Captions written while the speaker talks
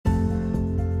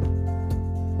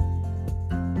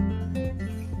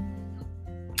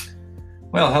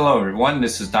Well, hello everyone.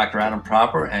 This is Dr. Adam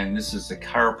Proper, and this is the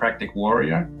Chiropractic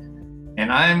Warrior. And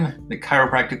I'm the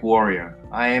Chiropractic Warrior.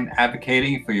 I am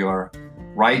advocating for your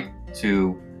right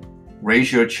to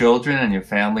raise your children and your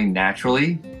family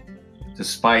naturally,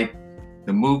 despite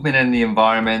the movement and the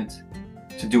environment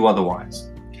to do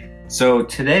otherwise. So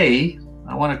today,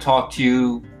 I want to talk to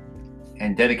you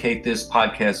and dedicate this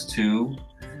podcast to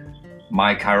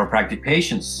my chiropractic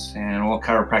patients and all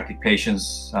chiropractic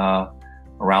patients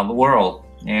around the world.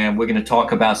 And we're going to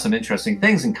talk about some interesting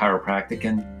things in chiropractic.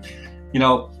 And,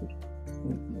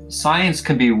 science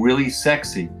can be really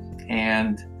sexy.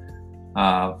 And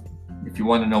if you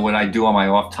want to know what I do on my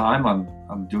off time,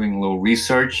 I'm doing a little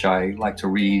research. I like to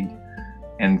read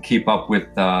and keep up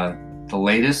with the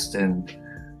latest and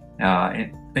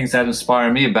things that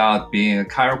inspire me about being a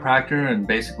chiropractor, and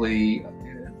basically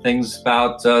things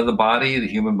about the body, the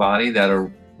human body, that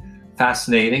are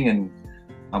fascinating. And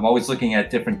I'm always looking at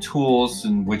different tools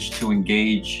in which to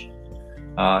engage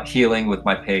healing with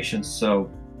my patients. So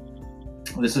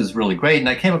this is really great. And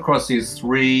I came across these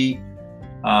three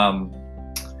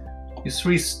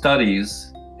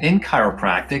studies in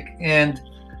chiropractic, and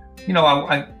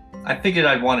I figured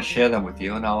I'd want to share them with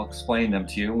you, and I'll explain them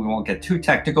to you. We won't get too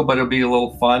technical, but it'll be a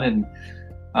little fun and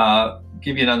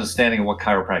give you an understanding of what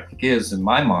chiropractic is in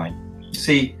my mind. You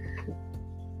see,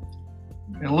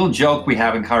 a little joke we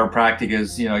have in chiropractic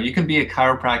is, you can be a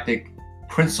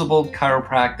principled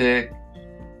chiropractic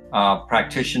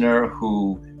practitioner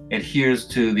who adheres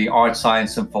to the art,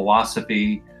 science, and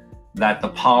philosophy that the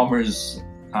Palmers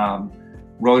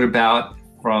wrote about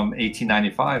from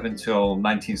 1895 until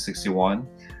 1961,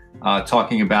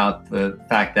 talking about the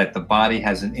fact that the body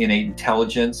has an innate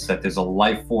intelligence, that there's a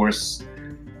life force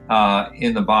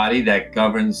in the body that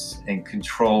governs and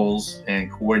controls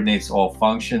and coordinates all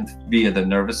functions via the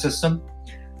nervous system.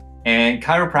 And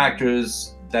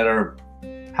chiropractors that are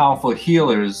powerful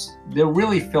healers, they're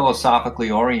really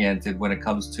philosophically oriented when it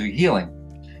comes to healing.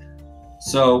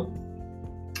 So,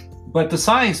 but the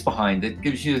science behind it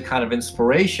gives you the kind of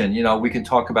inspiration. We can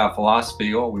talk about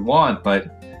philosophy all we want, but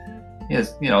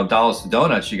dollars to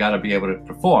donuts, you got to be able to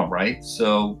perform, right?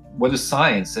 So what is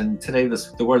science? And today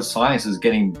the word science is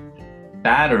getting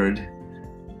battered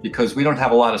because we don't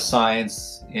have a lot of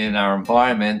science in our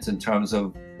environment in terms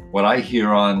of what I hear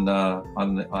on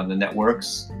the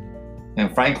networks.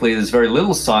 And frankly, there's very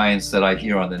little science that I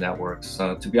hear on the networks,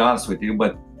 to be honest with you,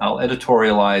 but I'll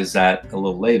editorialize that a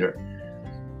little later.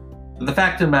 But the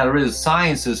fact of the matter is,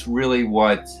 science is really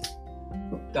what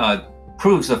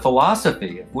proves the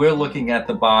philosophy. If we're looking at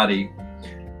the body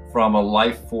from a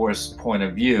life force point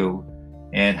of view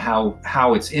and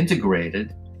how it's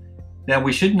integrated, then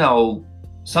we should know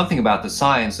something about the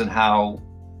science and how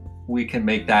we can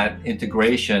make that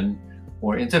integration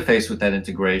or interface with that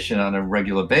integration on a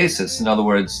regular basis. In other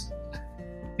words,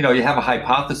 you have a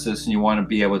hypothesis and you want to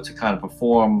be able to kind of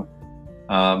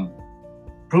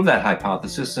prove that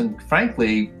hypothesis. And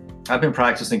frankly, I've been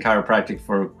practicing chiropractic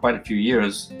for quite a few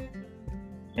years,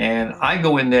 and I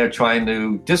go in there trying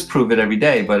to disprove it every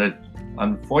day, but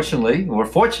unfortunately, or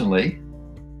fortunately,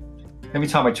 every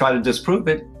time I try to disprove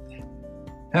it,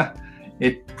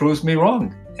 it proves me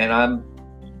wrong. And I'm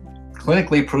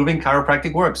clinically proving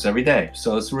chiropractic works every day.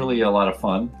 So it's really a lot of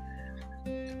fun.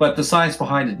 But the science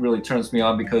behind it really turns me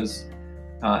on because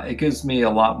it gives me a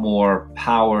lot more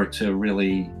power to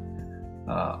really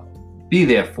be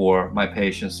there for my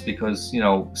patients, because,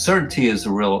 certainty is a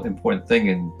real important thing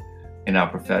in our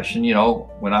profession.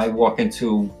 When I walk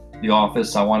into the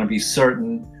office, I want to be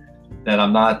certain that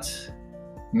I'm not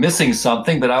missing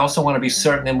something, but I also want to be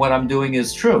certain that what I'm doing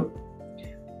is true.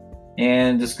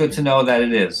 And it's good to know that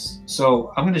it is.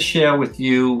 So I'm going to share with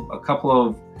you a couple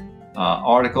of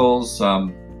articles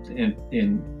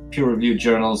in peer-reviewed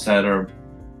journals that are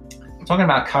talking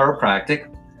about chiropractic.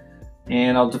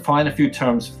 And I'll define a few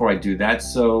terms before I do that.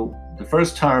 So the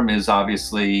first term is,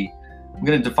 obviously, I'm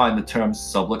going to define the term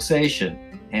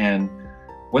subluxation. And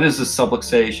what is a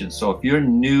subluxation? So if you're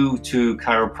new to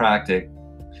chiropractic,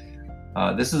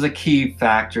 this is a key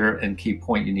factor and key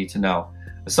point you need to know.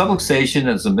 A subluxation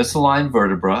is a misaligned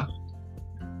vertebra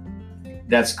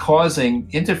that's causing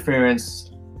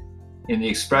interference in the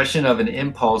expression of an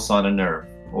impulse on a nerve,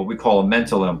 what we call a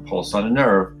mental impulse on a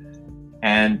nerve,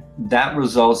 and that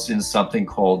results in something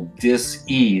called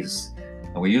dis-ease.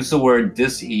 And we use the word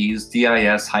dis-ease,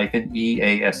 D-I-S-E-A-S-E,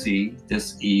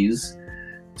 dis-ease,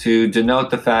 to denote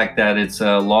the fact that it's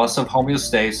a loss of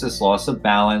homeostasis, loss of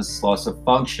balance, loss of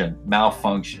function,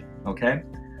 malfunction, okay?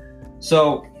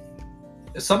 So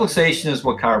subluxation is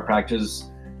what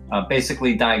chiropractors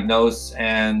basically diagnose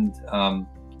and,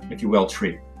 if you will,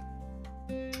 treat.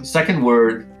 The second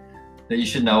word that you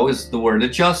should know is the word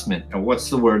adjustment. And what's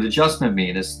the word adjustment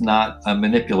mean? It's not a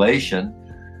manipulation.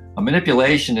 A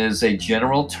manipulation is a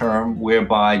general term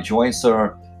whereby joints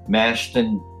are mashed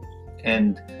and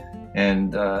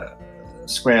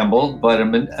scrambled, but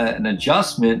an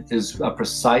adjustment is a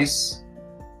precise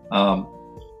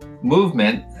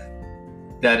movement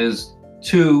that is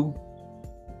to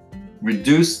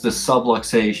reduce the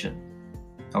subluxation.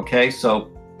 Okay, so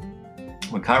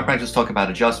when chiropractors talk about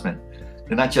adjustment,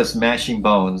 they're not just mashing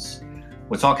bones.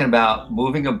 We're talking about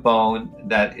moving a bone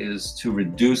that is to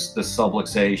reduce the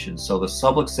subluxation. So the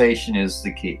subluxation is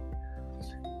the key.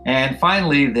 And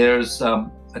finally, there's a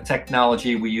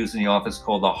technology we use in the office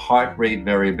called the heart rate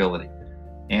variability.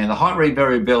 And the heart rate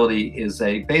variability is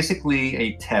basically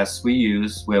a test we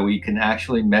use where we can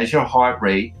actually measure heart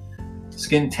rate,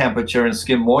 skin temperature, and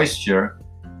skin moisture.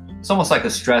 It's almost like a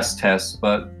stress test,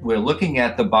 but we're looking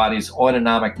at the body's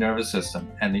autonomic nervous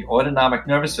system. And the autonomic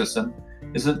nervous system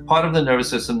is a part of the nervous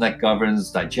system that governs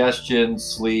digestion,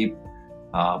 sleep,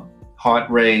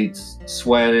 heart rate,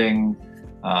 sweating,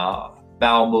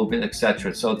 bowel movement,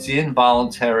 etc. So it's the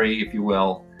involuntary, if you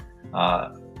will,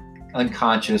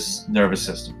 unconscious nervous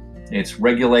system. It's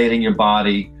regulating your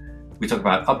body. We talk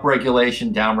about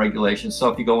upregulation, downregulation. So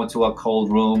if you go into a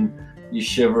cold room, you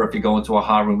shiver. If you go into a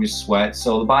hot room, you sweat.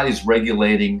 So the body's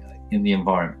regulating in the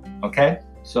environment, okay?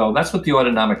 So that's what the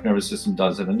autonomic nervous system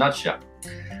does in a nutshell.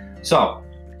 So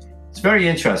it's very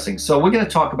interesting. So we're going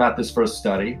to talk about this first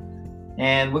study,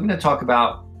 and we're going to talk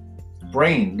about the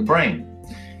brain.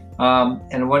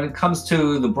 And when it comes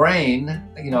to the brain,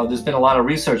 there's been a lot of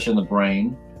research in the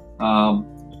brain.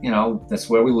 That's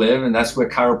where we live, and that's where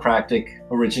chiropractic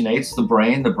originates, the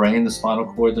brain, the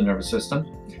spinal cord, the nervous system.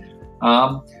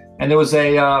 And there was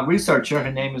a researcher,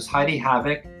 her name is Heidi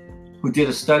Havoc, who did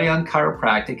a study on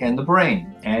chiropractic and the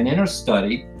brain. And in her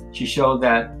study, she showed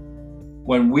that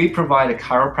when we provide a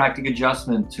chiropractic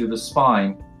adjustment to the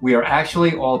spine, we are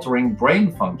actually altering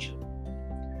brain function.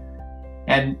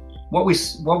 And what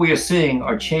we are seeing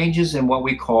are changes in what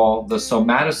we call the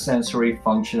somatosensory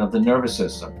function of the nervous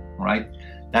system, right?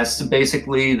 That's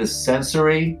basically the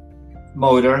sensory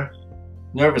motor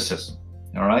nervous system,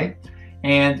 all right?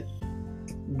 And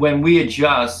when we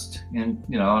adjust, and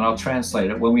I'll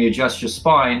translate it, when we adjust your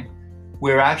spine,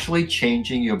 we're actually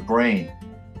changing your brain.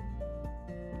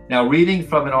 Now, reading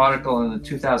from an article in the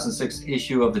 2006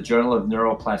 issue of the Journal of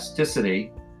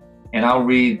Neuroplasticity, and I'll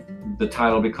read the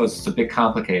title because it's a bit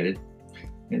complicated.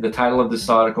 And the title of this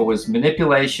article was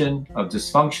Manipulation of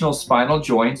Dysfunctional Spinal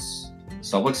Joints,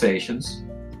 Subluxations,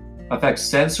 Affects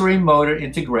Sensory Motor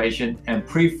Integration and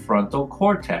Prefrontal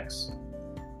Cortex,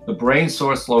 the Brain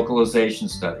Source Localization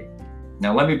Study.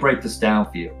 Now let me break this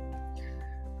down for you.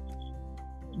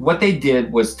 What they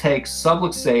did was take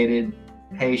subluxated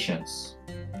patients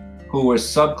who were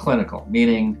subclinical,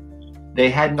 meaning they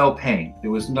had no pain. There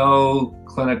was no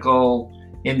clinical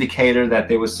indicator that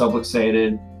they were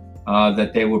subluxated,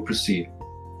 that they were proceeding.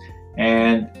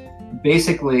 And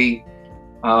basically,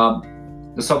 the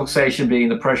subluxation being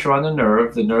the pressure on the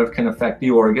nerve can affect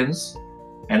the organs,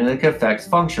 and it can affect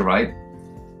function, right?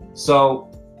 So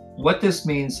what this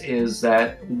means is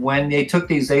that when they took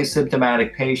these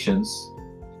asymptomatic patients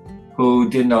who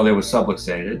didn't know they were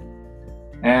subluxated,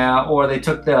 or they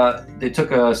took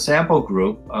a sample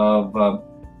group of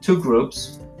 2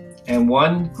 groups, and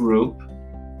one group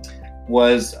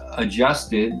was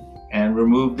adjusted and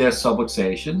removed their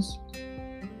subluxations,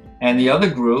 and the other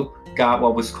group got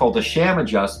what was called a sham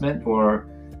adjustment or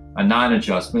a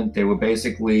non-adjustment. They were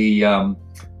basically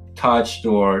touched,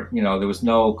 or there was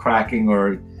no cracking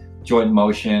or joint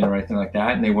motion or anything like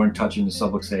that, and they weren't touching the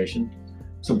subluxation.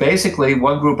 So basically,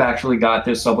 one group actually got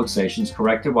their subluxations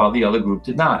corrected while the other group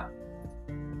did not.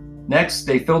 Next,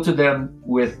 they filtered them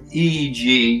with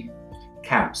EEG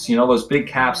caps, those big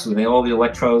caps with all the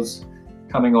electrodes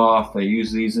coming off. They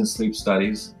use these in sleep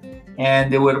studies,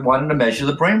 and they wanted to measure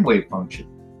the brainwave function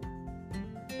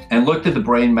and looked at the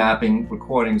brain mapping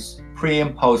recordings pre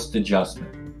and post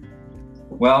adjustment.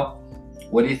 Well,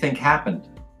 what do you think happened?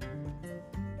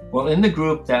 Well, in the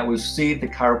group that received the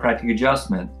chiropractic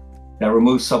adjustment that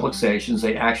removed subluxations,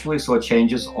 they actually saw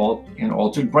changes in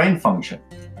altered brain function.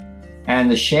 And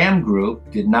the sham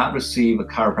group did not receive a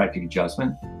chiropractic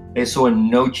adjustment. They saw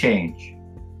no change.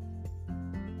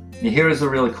 And here is the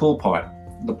really cool part.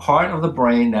 The part of the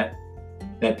brain that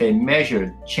they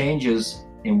measured changes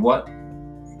in what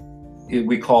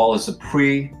we call as the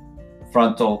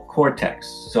prefrontal cortex.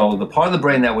 So the part of the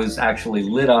brain that was actually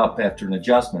lit up after an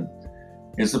adjustment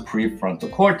is the prefrontal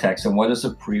cortex. And what is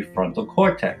the prefrontal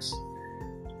cortex?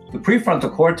 The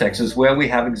prefrontal cortex is where we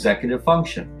have executive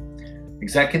function.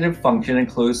 Executive function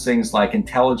includes things like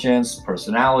intelligence,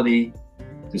 personality,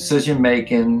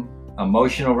 decision-making,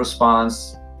 emotional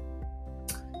response.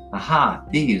 Aha,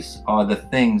 these are the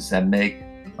things that make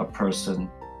a person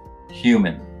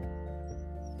human.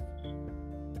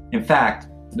 In fact,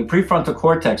 the prefrontal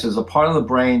cortex is a part of the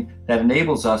brain that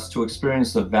enables us to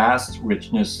experience the vast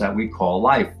richness that we call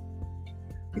life.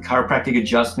 The chiropractic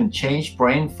adjustment changed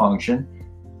brain function.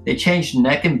 They changed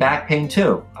neck and back pain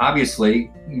too.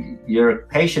 Obviously, you're a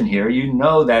patient here, you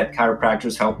know that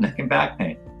chiropractors help neck and back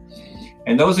pain.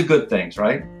 And those are good things,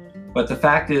 right? But the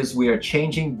fact is we are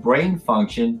changing brain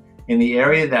function in the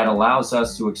area that allows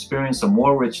us to experience a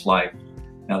more rich life.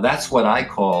 Now that's what I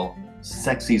call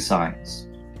sexy science.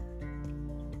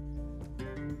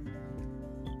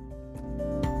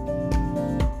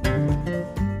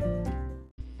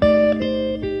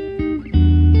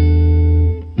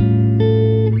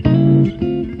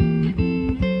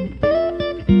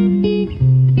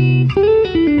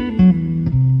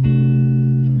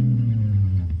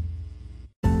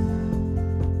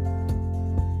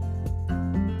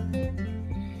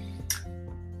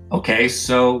 Okay,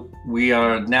 so we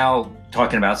are now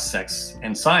talking about sex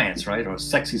and science, right? Or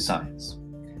sexy science.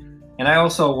 And I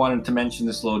also wanted to mention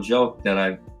this little joke that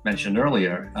I mentioned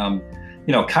earlier.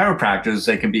 Chiropractors,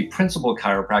 they can be principal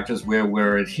chiropractors where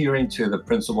we're adhering to the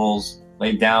principles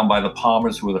laid down by the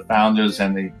Palmers, who were the founders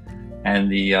and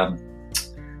the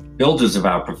builders of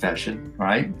our profession,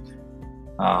 right?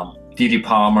 D.D.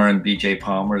 Palmer and B.J.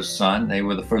 Palmer's son, they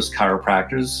were the first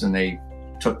chiropractors, and they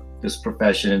took this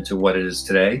profession into what it is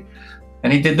today.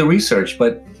 And he did the research,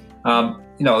 but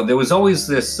there was always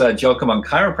this joke among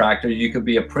chiropractors: you could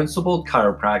be a principled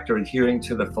chiropractor adhering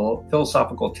to the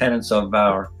philosophical tenets of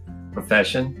our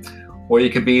profession, or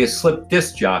you could be a slip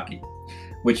disc jockey,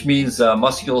 which means a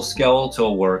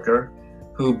musculoskeletal worker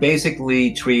who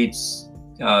basically treats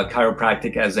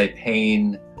chiropractic as a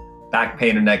back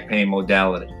pain or neck pain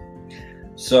modality.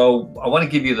 So I want to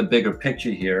give you the bigger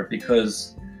picture here,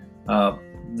 because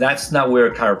that's not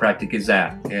where chiropractic is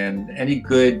at. And any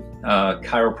good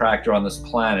chiropractor on this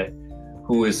planet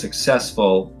who is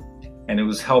successful and who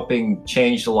is helping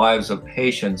change the lives of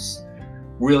patients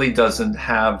really doesn't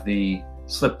have the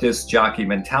slip disc jockey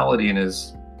mentality in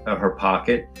his or her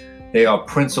pocket. They are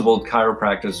principled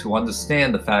chiropractors who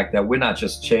understand the fact that we're not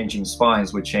just changing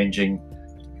spines, we're changing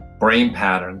brain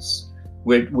patterns.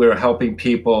 We're helping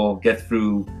people get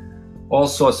through all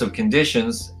sorts of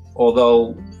conditions,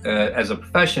 although as a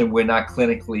profession, we're not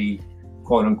clinically,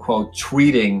 quote unquote,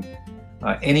 treating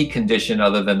any condition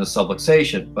other than the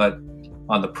subluxation. But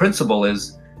on the principle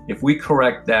is, if we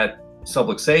correct that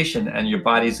subluxation and your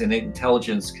body's innate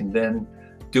intelligence can then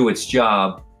do its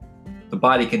job, the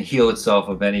body can heal itself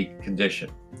of any condition.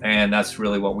 And that's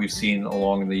really what we've seen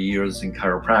along the years in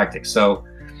chiropractic. So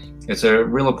it's a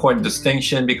real important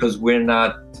distinction, because we're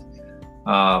not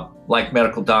like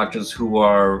medical doctors who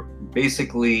are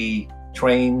basically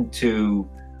trained to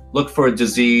look for a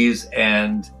disease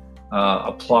and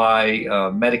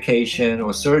apply medication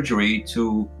or surgery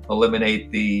to eliminate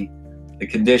the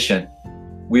condition.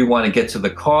 We want to get to the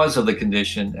cause of the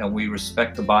condition, and we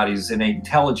respect the body's innate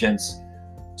intelligence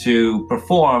to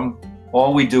perform.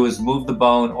 All we do is move the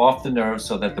bone off the nerve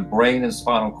so that the brain and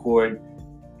spinal cord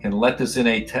can let this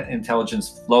innate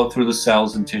intelligence flow through the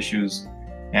cells and tissues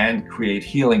and create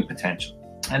healing potential.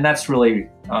 And that's really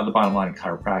the bottom line of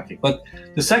chiropractic. But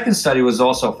the second study was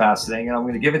also fascinating, and I'm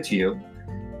going to give it to you.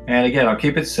 And again, I'll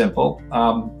keep it simple.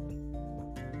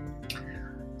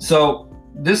 So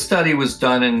this study was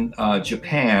done in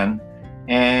Japan,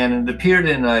 and it appeared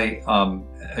in a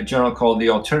journal called The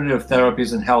Alternative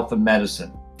Therapies in Health and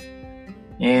Medicine.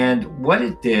 And what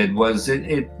it did was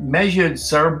it measured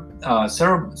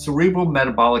cerebral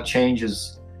metabolic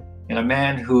changes in a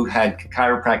man who had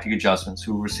chiropractic adjustments,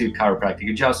 who received chiropractic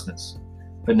adjustments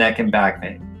for neck and back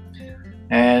pain.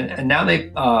 And now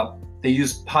they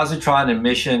use positron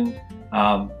emission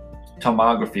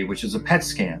tomography, which is a PET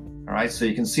scan. All right, so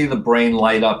you can see the brain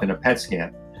light up in a PET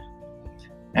scan.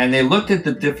 And they looked at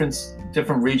the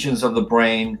different regions of the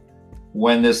brain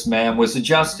when this man was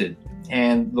adjusted.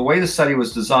 And the way the study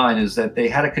was designed is that they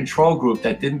had a control group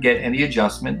that didn't get any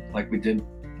adjustment, like we did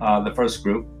the first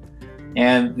group.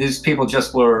 And these people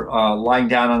just were lying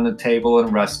down on the table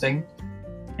and resting.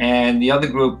 And the other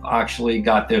group actually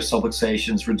got their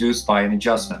subluxations reduced by an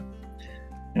adjustment.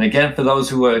 And again, for those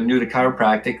who are new to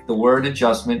chiropractic, the word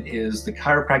adjustment is the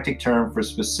chiropractic term for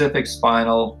specific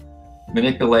spinal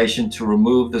manipulation to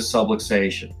remove the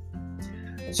subluxation.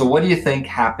 So what do you think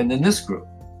happened in this group?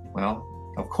 Well,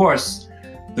 of course,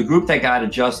 the group that got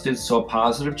adjusted saw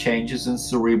positive changes in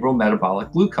cerebral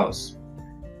metabolic glucose.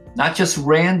 Not just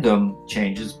random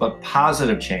changes, but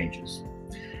positive changes.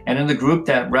 And in the group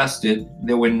that rested,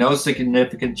 there were no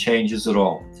significant changes at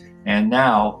all. And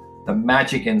now the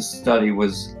magic in the study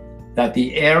was that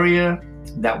the area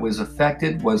that was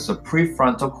affected was the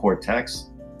prefrontal cortex,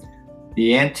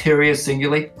 the anterior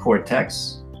cingulate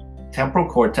cortex, temporal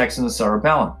cortex, and the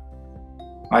cerebellum.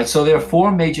 All right, so there are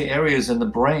 4 major areas in the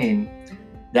brain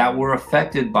that were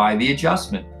affected by the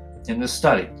adjustment in the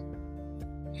study.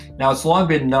 Now, it's long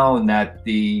been known that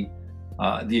the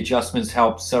adjustments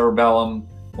help cerebellum,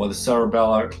 or the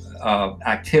cerebellar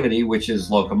activity, which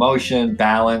is locomotion,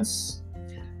 balance,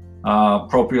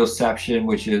 proprioception,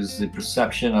 which is the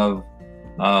perception of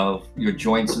your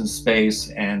joints in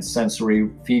space, and sensory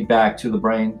feedback to the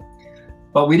brain.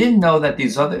 But we didn't know that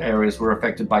these other areas were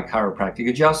affected by chiropractic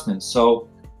adjustments. So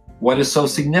what is so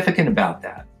significant about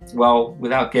that? Well,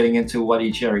 without getting into what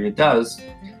each area does,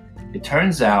 it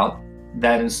turns out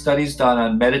that in studies done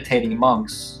on meditating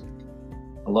monks,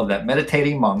 I love that,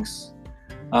 meditating monks,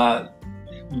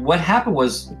 what happened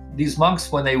was these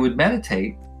monks, when they would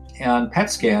meditate on PET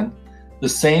scan, the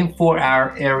same 4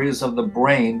 areas of the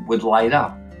brain would light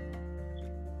up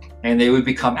and they would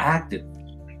become active.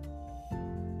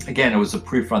 Again, it was the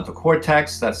prefrontal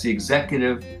cortex, that's the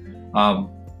executive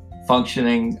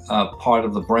functioning part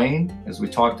of the brain, as we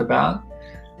talked about.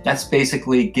 That's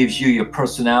basically gives you your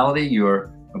personality,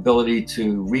 your ability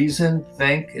to reason,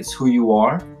 think, it's who you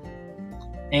are.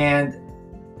 And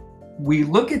we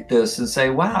look at this and say,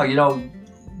 wow,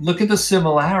 look at the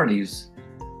similarities.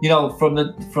 From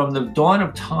the dawn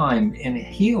of time in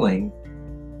healing,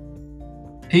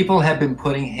 people have been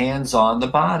putting hands on the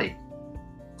body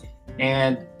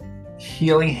and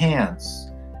healing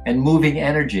hands and moving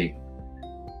energy.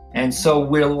 And so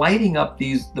we're lighting up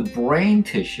the brain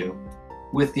tissue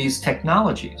with these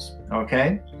technologies,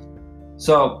 okay?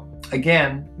 So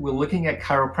again, we're looking at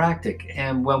chiropractic,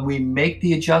 and when we make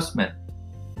the adjustment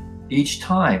each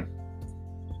time,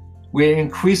 we're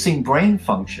increasing brain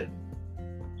function,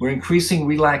 we're increasing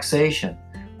relaxation,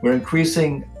 we're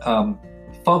increasing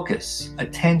focus,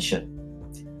 attention.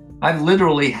 I've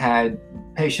literally had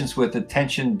patients with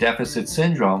attention deficit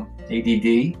syndrome,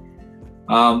 ADD,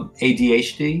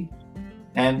 ADHD,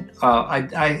 and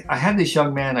I had this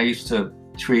young man I used to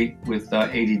treat with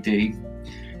ADD,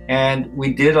 and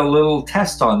we did a little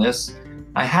test on this.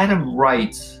 I had him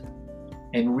write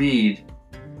and read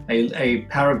a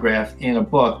paragraph in a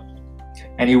book,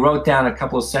 and he wrote down a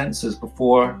couple of sentences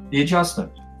before the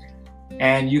adjustment.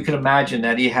 And you can imagine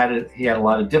that he had a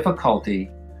lot of difficulty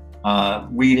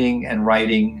reading and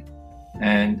writing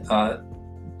and the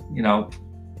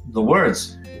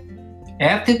words.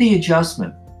 After the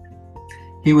adjustment,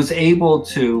 he was able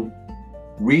to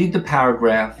read the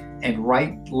paragraph and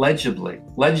write legibly.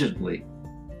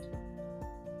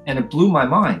 And it blew my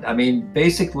mind. I mean,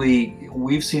 basically,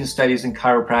 we've seen studies in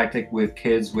chiropractic with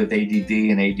kids with ADD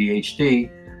and ADHD,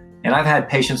 and I've had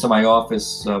patients in my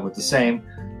office with the same,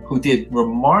 who did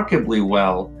remarkably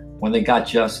well when they got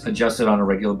just adjusted on a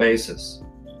regular basis.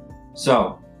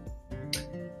 So,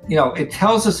 it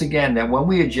tells us again that when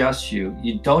we adjust you,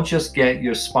 you don't just get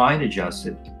your spine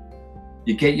adjusted,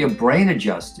 you get your brain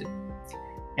adjusted.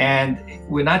 And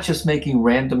we're not just making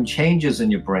random changes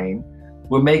in your brain,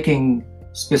 we're making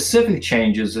specific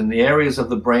changes in the areas of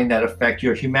the brain that affect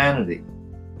your humanity.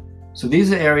 So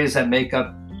these are areas that make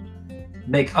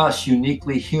us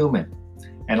uniquely human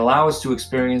and allow us to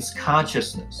experience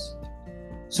consciousness.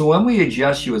 So when we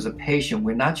adjust you as a patient,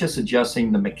 we're not just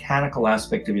adjusting the mechanical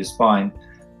aspect of your spine,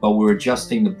 but we're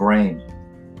adjusting the brain,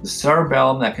 the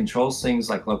cerebellum that controls things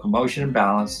like locomotion and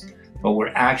balance, but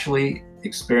we're actually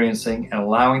experiencing and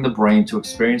allowing the brain to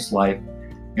experience life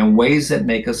in ways that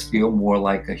make us feel more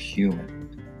like a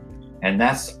human. And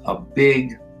that's a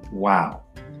big wow.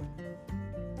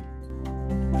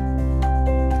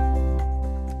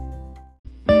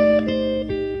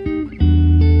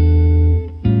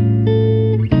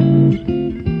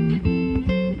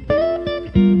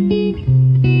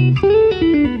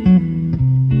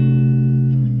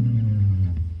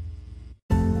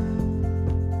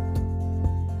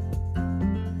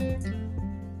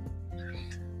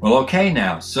 Well, okay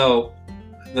now, so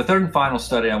the third and final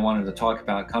study I wanted to talk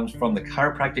about comes from the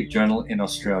Chiropractic Journal in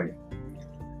Australia.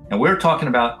 And we're talking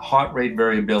about heart rate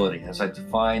variability, as I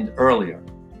defined earlier.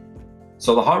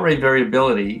 So the heart rate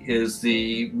variability is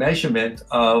the measurement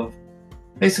of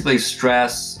basically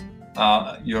stress,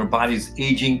 your body's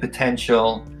aging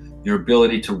potential, your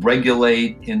ability to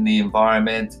regulate in the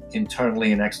environment,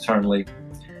 internally and externally.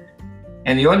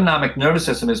 And the autonomic nervous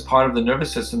system is part of the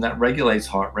nervous system that regulates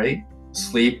heart rate,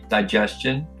 sleep,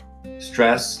 digestion,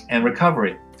 stress, and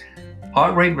recovery.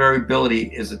 Heart rate variability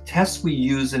is a test we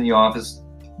use in the office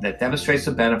that demonstrates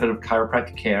the benefit of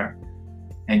chiropractic care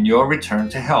and your return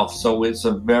to health. So it's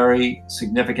a very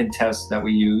significant test that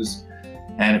we use.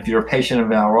 And if you're a patient of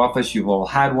our office, you've all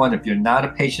had one. If you're not a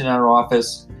patient in our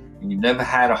office and you've never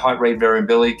had a heart rate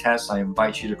variability test, I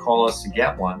invite you to call us to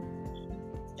get one.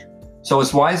 So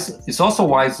it's also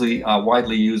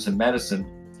widely used in medicine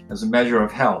as a measure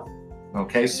of health.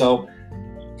 Okay, so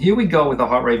here we go with the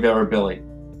heart rate variability.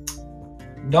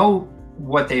 Know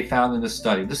what they found in this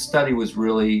study. This study was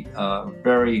really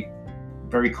very,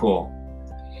 very cool.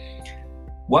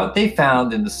 What they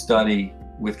found in the study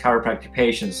with chiropractic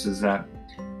patients is that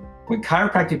when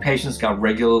chiropractic patients got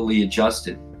regularly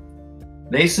adjusted,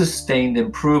 they sustained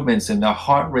improvements in their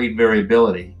heart rate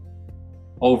variability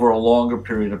over a longer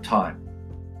period of time.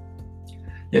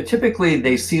 Yet typically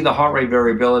they see the heart rate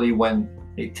variability when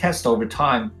they test over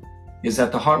time is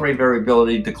that the heart rate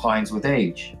variability declines with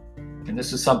age. And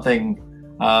this is something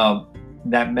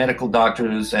that medical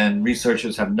doctors and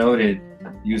researchers have noted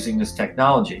using this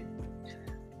technology.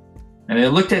 And they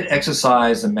looked at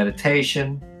exercise and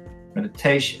meditation, and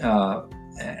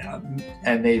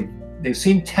they've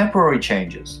seen temporary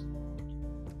changes.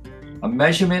 A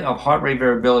measurement of heart rate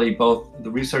variability, both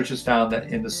the researchers found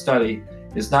that in the study,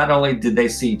 is not only did they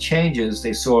see changes,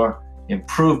 they saw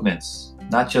improvements,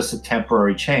 not just a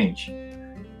temporary change.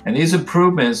 And these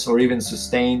improvements are even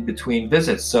sustained between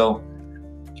visits.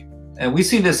 And we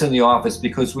see this in the office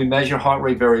because we measure heart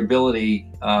rate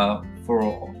variability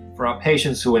for our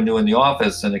patients who are new in the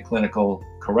office and a clinical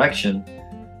correction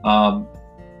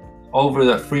over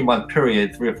the 3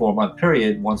 or 4 month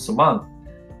period, once a month.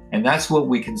 And that's what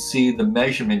we can see the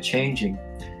measurement changing.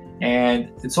 And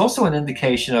it's also an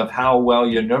indication of how well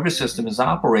your nervous system is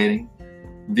operating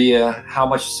via how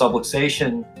much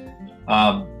subluxation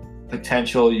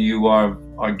potential you are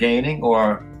gaining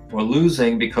or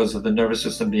losing because of the nervous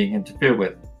system being interfered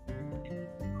with.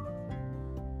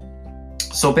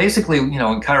 So basically,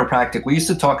 in chiropractic, we used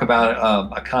to talk about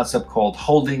a concept called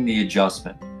holding the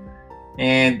adjustment.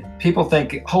 And people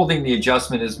think holding the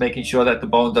adjustment is making sure that the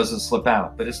bone doesn't slip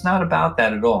out, but it's not about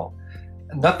that at all.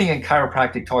 Nothing in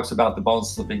chiropractic talks about the bone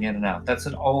slipping in and out. That's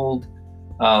an old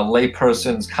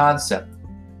layperson's concept.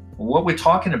 What we're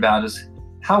talking about is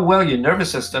how well your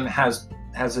nervous system has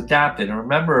adapted. And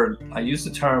remember, I used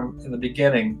the term in the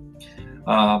beginning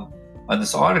on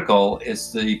this article,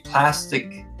 it's the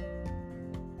plastic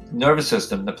nervous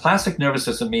system. The plastic nervous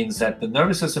system means that the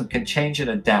nervous system can change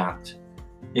and adapt.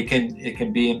 It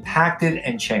can be impacted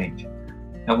and change.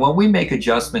 And when we make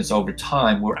adjustments over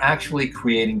time, we're actually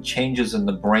creating changes in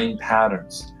the brain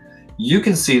patterns. You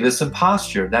can see this in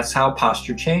posture. That's how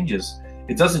posture changes.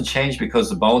 It doesn't change because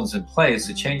the bone's in place.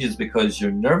 It changes because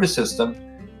your nervous system,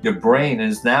 your brain,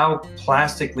 is now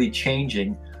plastically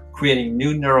changing, creating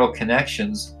new neural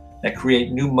connections that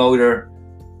create new motor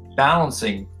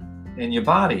balancing in your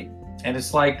body. And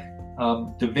it's like Da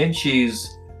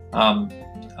Vinci's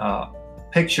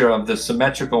picture of the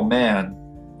symmetrical man.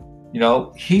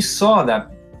 He saw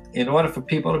that in order for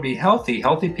people to be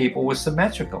healthy people were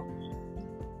symmetrical.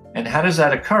 And how does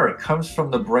that occur? It comes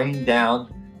from the brain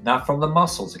down, not from the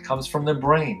muscles. It comes from the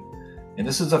brain. And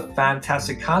this is a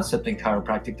fantastic concept in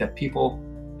chiropractic that people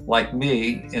like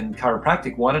me in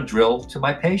chiropractic want to drill to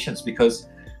my patients, because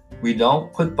we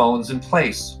don't put bones in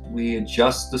place. We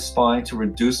adjust the spine to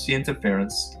reduce the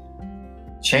interference,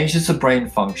 changes the brain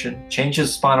function,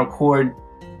 changes spinal cord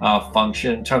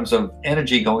function in terms of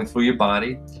energy going through your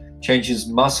body, changes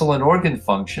muscle and organ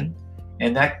function,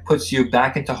 and that puts you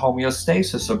back into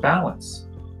homeostasis or balance.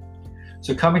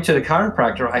 So coming to the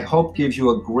chiropractor, I hope gives you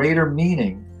a greater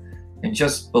meaning in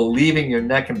just believing your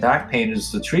neck and back pain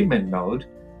is the treatment mode.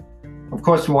 Of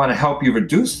course, we want to help you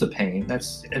reduce the pain.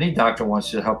 Any doctor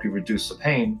wants to help you reduce the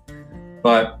pain,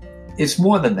 but it's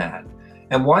more than that.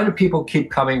 And why do people keep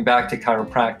coming back to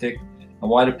chiropractic? And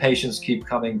why do patients keep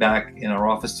coming back in our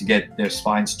office to get their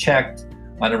spines checked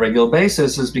on a regular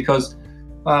basis is because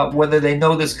whether they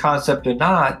know this concept or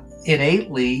not,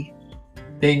 innately,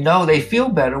 they know they feel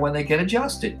better when they get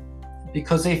adjusted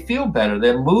because they feel better.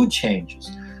 Their mood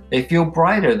changes. They feel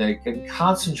brighter. They can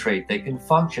concentrate. They can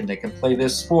function. They can play their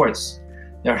sports.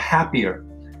 They're happier.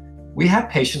 We have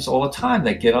patients all the time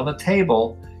that get on the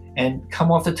table and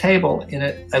come off the table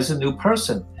as a new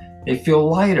person. They feel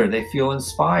lighter. They feel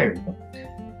inspired.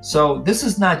 So this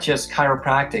is not just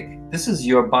chiropractic. This is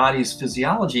your body's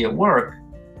physiology at work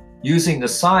using the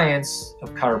science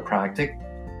of chiropractic,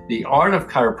 the art of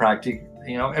chiropractic.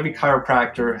 Every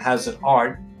chiropractor has an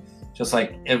art, just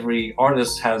like every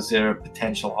artist has their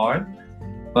potential art.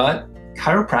 But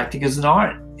chiropractic is an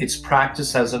art. it's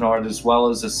practiced as an art as well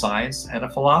as a science and a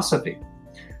philosophy.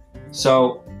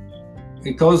 So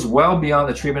it goes well beyond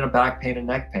the treatment of back pain and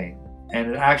neck pain,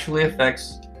 and it actually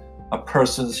affects a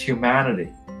person's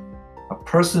humanity. A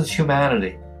person's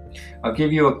humanity. I'll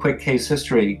give you a quick case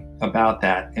history about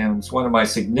that, and it's one of my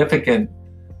significant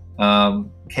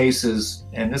cases,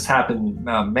 and this happened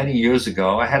many years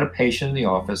ago. I had a patient in the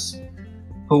office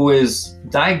who was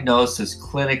diagnosed as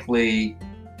clinically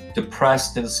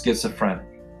depressed and schizophrenic.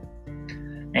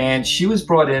 And she was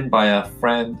brought in by a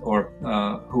friend or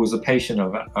who was a patient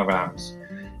of ours.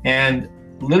 And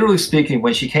literally speaking,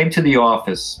 when she came to the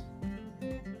office,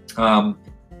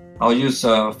 I'll use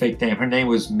a fake name. Her name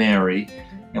was Mary.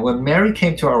 And when Mary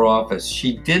came to our office,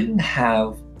 she didn't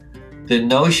have the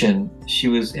notion she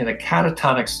was in a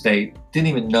catatonic state, didn't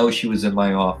even know she was in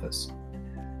my office.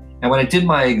 And when I did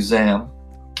my exam,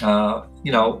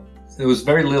 there was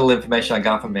very little information I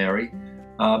got from Mary,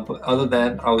 but other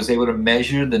than I was able to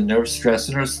measure the nerve stress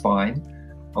in her spine.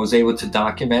 I was able to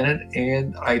document it,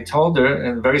 and I told her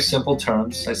in very simple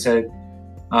terms, I said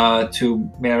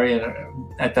to Mary, and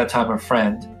at that time her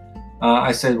friend,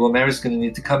 I said, well, Mary's going to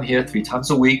need to come here 3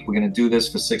 times a week. We're going to do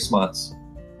this for 6 months.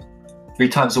 3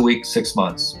 times a week, 6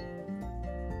 months.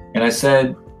 And I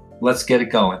said, let's get it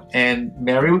going. And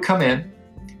Mary would come in.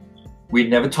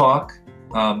 We'd never talk.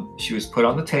 She was put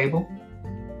on the table.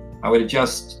 I would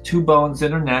adjust 2 bones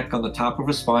in her neck on the top of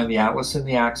her spine, the atlas and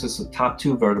the axis, the top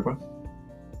 2 vertebrae.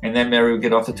 And then Mary would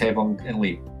get off the table and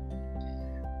leave.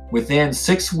 Within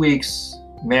 6 weeks,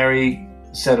 Mary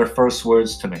said her first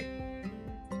words to me.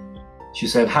 She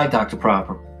said, "Hi, Dr.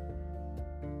 Proper."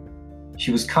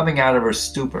 She was coming out of her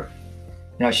stupor.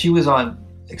 Now, she was on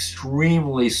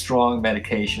extremely strong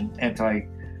medication,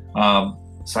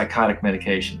 psychotic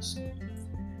medications.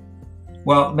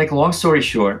 Well, make a long story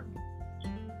short,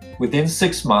 within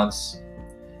 6 months,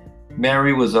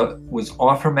 Mary was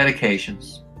off her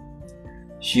medications.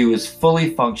 She was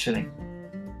fully functioning.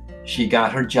 She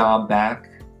got her job back.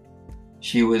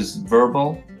 She was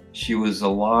verbal. She was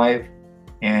alive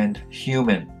and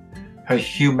human. Her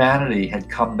humanity had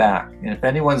come back. And if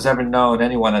anyone's ever known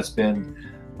anyone that's been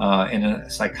in a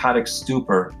psychotic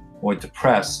stupor or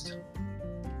depressed,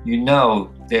 you know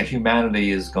their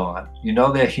humanity is gone. You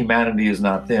know their humanity is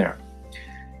not there.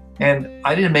 And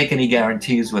I didn't make any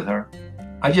guarantees with her.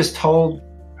 I just told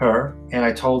her, and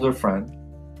I told her friend,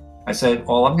 I said,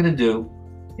 all I'm going to do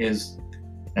is,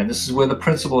 and this is where the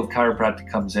principle of chiropractic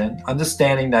comes in,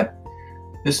 understanding that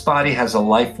this body has a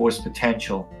life force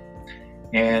potential.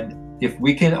 And if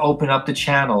we can open up the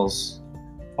channels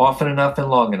often enough and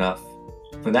long enough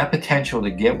for that potential to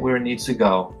get where it needs to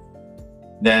go,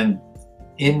 then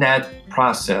in that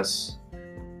process,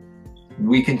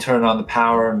 we can turn on the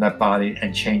power in that body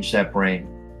and change that brain.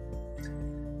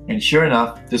 And sure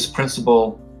enough, this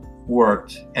principle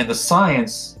worked. And the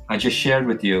science I just shared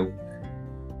with you,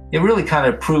 it really kind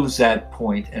of proves that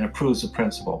point and it proves the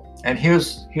principle. And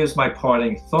here's my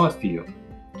parting thought for you.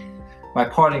 My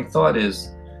parting thought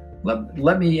is,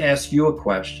 let me ask you a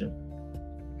question.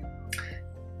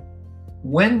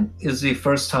 When is the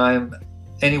first time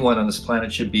anyone on this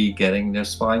planet should be getting their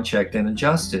spine checked and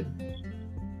adjusted?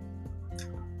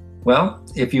 Well,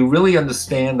 if you really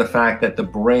understand the fact that the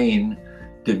brain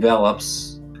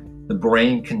develops, the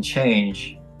brain can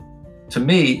change, to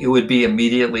me, it would be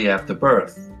immediately after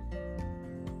birth.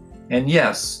 And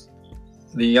yes,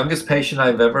 the youngest patient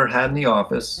I've ever had in the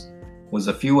office was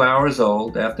a few hours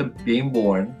old after being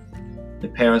born. The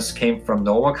parents came from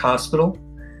Norwalk Hospital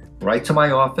right to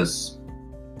my office,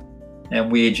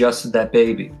 and we adjusted that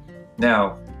baby.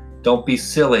 Now, don't be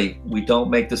silly. We don't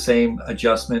make the same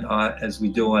adjustment as we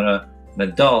do on an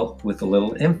adult with a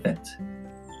little infant.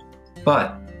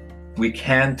 But we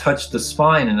can touch the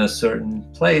spine in a certain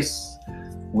place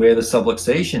where the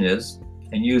subluxation is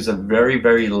and use a very,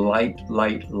 very light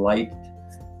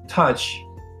touch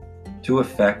to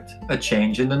affect a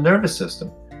change in the nervous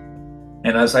system.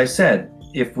 And as I said,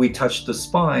 if we touch the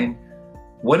spine,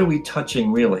 what are we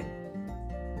touching really?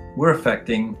 We're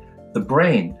affecting the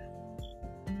brain.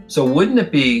 So wouldn't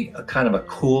it be a kind of a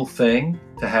cool thing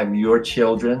to have your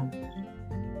children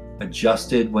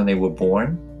adjusted when they were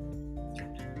born?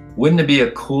 Wouldn't it be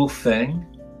a cool thing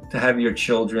to have your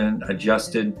children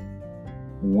adjusted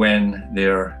when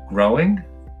they're growing?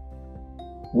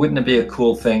 Wouldn't it be a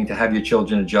cool thing to have your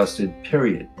children adjusted,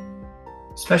 period?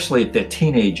 Especially if they're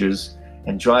teenagers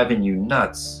and driving you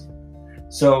nuts.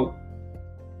 So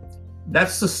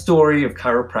that's the story of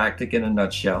chiropractic in a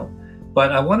nutshell.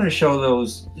 But I wanted to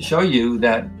show you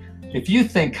that if you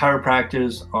think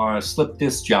chiropractors are slip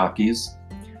disc jockeys,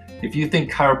 if you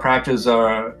think chiropractors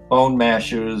are bone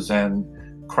mashers and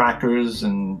crackers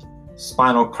and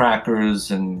spinal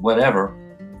crackers and whatever,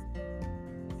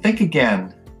 think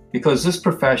again, because this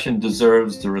profession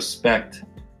deserves the respect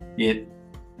it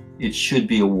should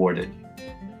be awarded.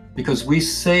 Because we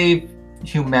save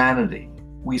humanity.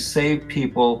 We save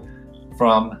people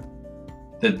from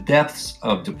the depths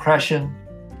of depression.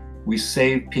 We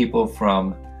save people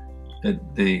from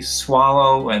the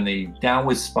swallow and the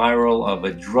downward spiral of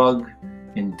a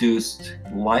drug-induced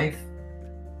life.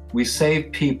 We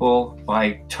save people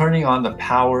by turning on the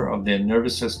power of their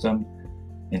nervous system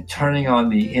and turning on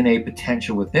the innate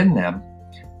potential within them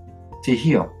to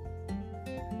heal.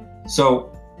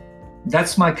 So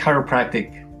that's my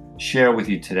chiropractic share with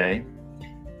you today.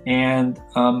 And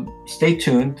stay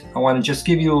tuned. I want to just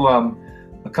give you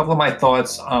a couple of my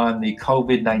thoughts on the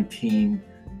COVID-19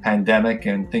 pandemic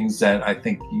and things that I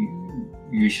think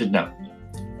you should know.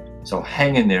 So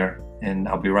hang in there, and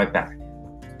I'll be right back.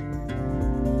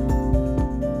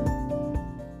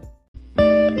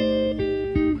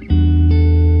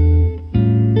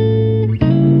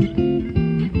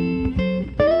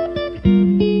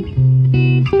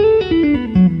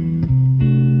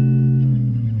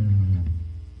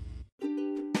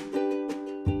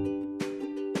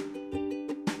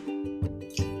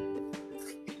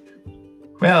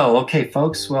 Well, okay,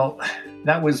 folks. Well,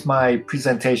 that was my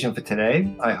presentation for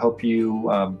today. I hope you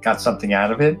got something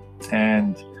out of it.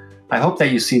 And I hope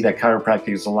that you see that chiropractic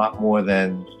is a lot more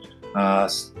than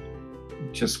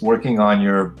just working on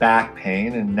your back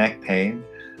pain and neck pain.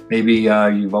 Maybe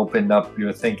you've opened up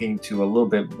your thinking to a little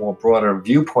bit more broader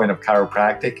viewpoint of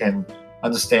chiropractic and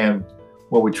understand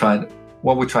what we're trying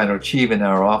to achieve in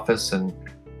our office and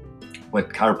what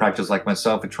chiropractors like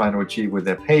myself are trying to achieve with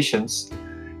their patients.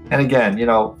 And again,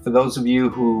 for those of you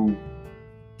who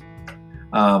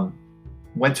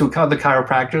went to other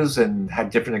chiropractors and had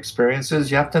different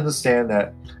experiences, you have to understand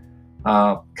that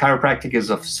chiropractic is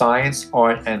of science,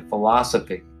 art, and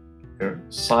philosophy.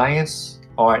 Science,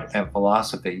 art, and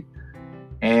philosophy.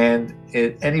 And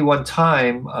at any one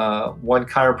time, one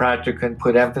chiropractor can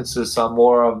put emphasis on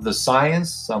more of the science,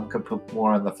 some can put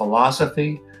more on the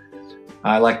philosophy.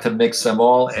 I like to mix them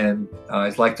all, and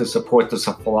I'd like to support this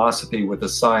philosophy with the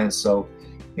science. So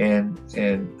in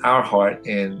our heart,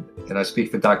 and I speak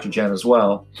for Dr. Jen as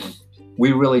well,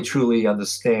 we really truly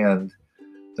understand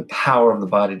the power of the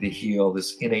body to heal.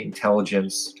 This innate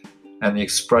intelligence and the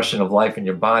expression of life in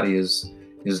your body is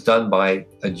done by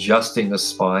adjusting the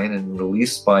spine and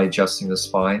released by adjusting the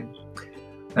spine.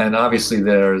 And obviously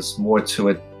there's more to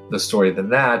it, the story, than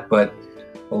that, but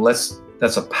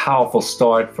that's a powerful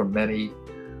start for many.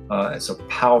 It's a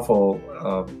powerful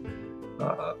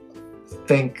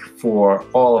think for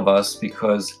all of us,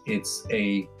 because it's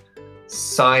a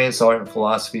science, art, and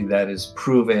philosophy that is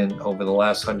proven over the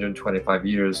last 125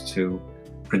 years to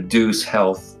produce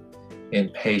health in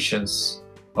patients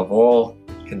of all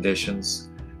conditions.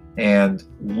 And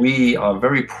we are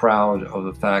very proud of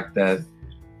the fact that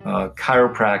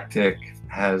chiropractic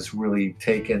has really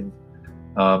taken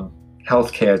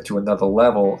healthcare to another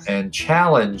level and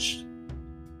challenged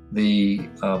the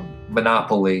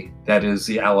monopoly that is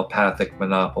the allopathic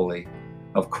monopoly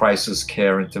of crisis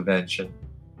care intervention.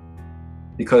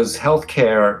 Because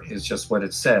healthcare is just what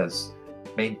it says: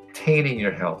 maintaining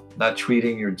your health, not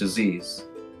treating your disease,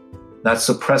 not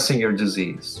suppressing your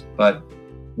disease. But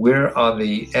we're on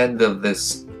the end of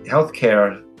this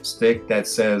healthcare stick that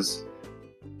says,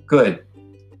 good,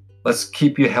 let's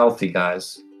keep you healthy,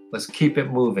 guys. Let's keep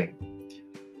it moving.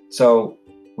 So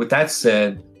with that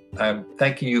said, I'm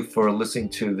thanking you for listening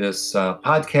to this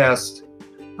podcast.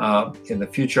 In the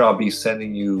future, I'll be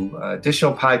sending you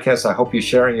additional podcasts. I hope you're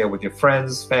sharing it with your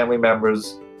friends, family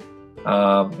members.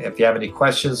 If you have any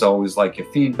questions, I always like your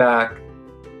feedback.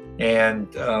 And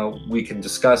we can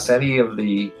discuss any of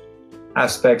the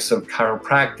aspects of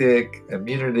chiropractic,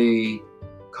 immunity,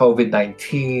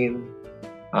 COVID-19,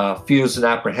 fears and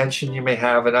apprehension you may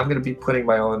have. And I'm going to be putting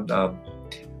my own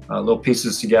little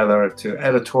pieces together to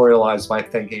editorialize my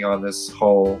thinking on this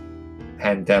whole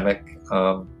pandemic,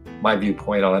 my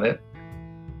viewpoint on it.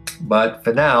 But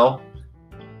for now,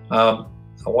 I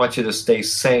want you to stay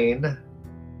sane,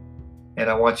 and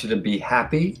I want you to be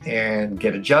happy and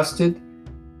get adjusted.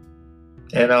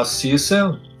 And I'll see you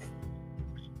soon.